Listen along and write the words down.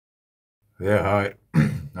Yeah, hi.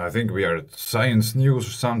 I think we are at Science News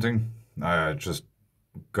or something. I just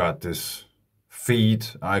got this feed.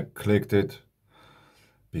 I clicked it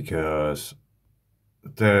because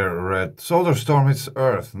the red solar storm hits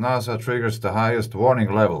Earth. NASA triggers the highest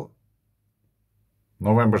warning level.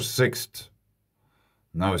 November 6th.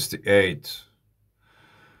 Now it's the 8th.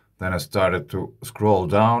 Then I started to scroll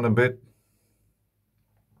down a bit.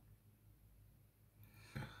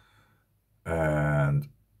 And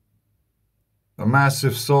a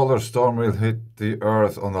massive solar storm will hit the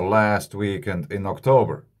Earth on the last weekend in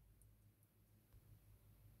October.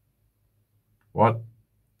 What?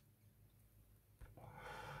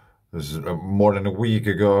 This is more than a week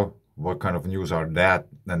ago. What kind of news are that?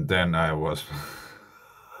 And then I was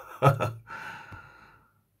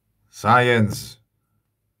Science.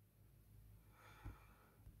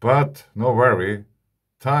 But no worry.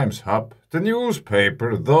 Times Hub, the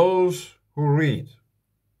newspaper, those who read.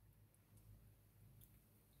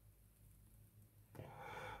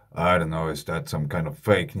 I don't know, is that some kind of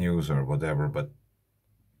fake news or whatever, but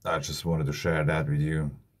I just wanted to share that with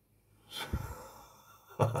you.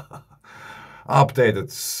 Updated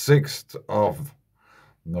 6th of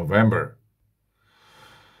November.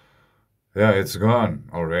 Yeah, it's gone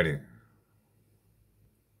already.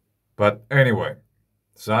 But anyway,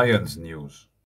 science news.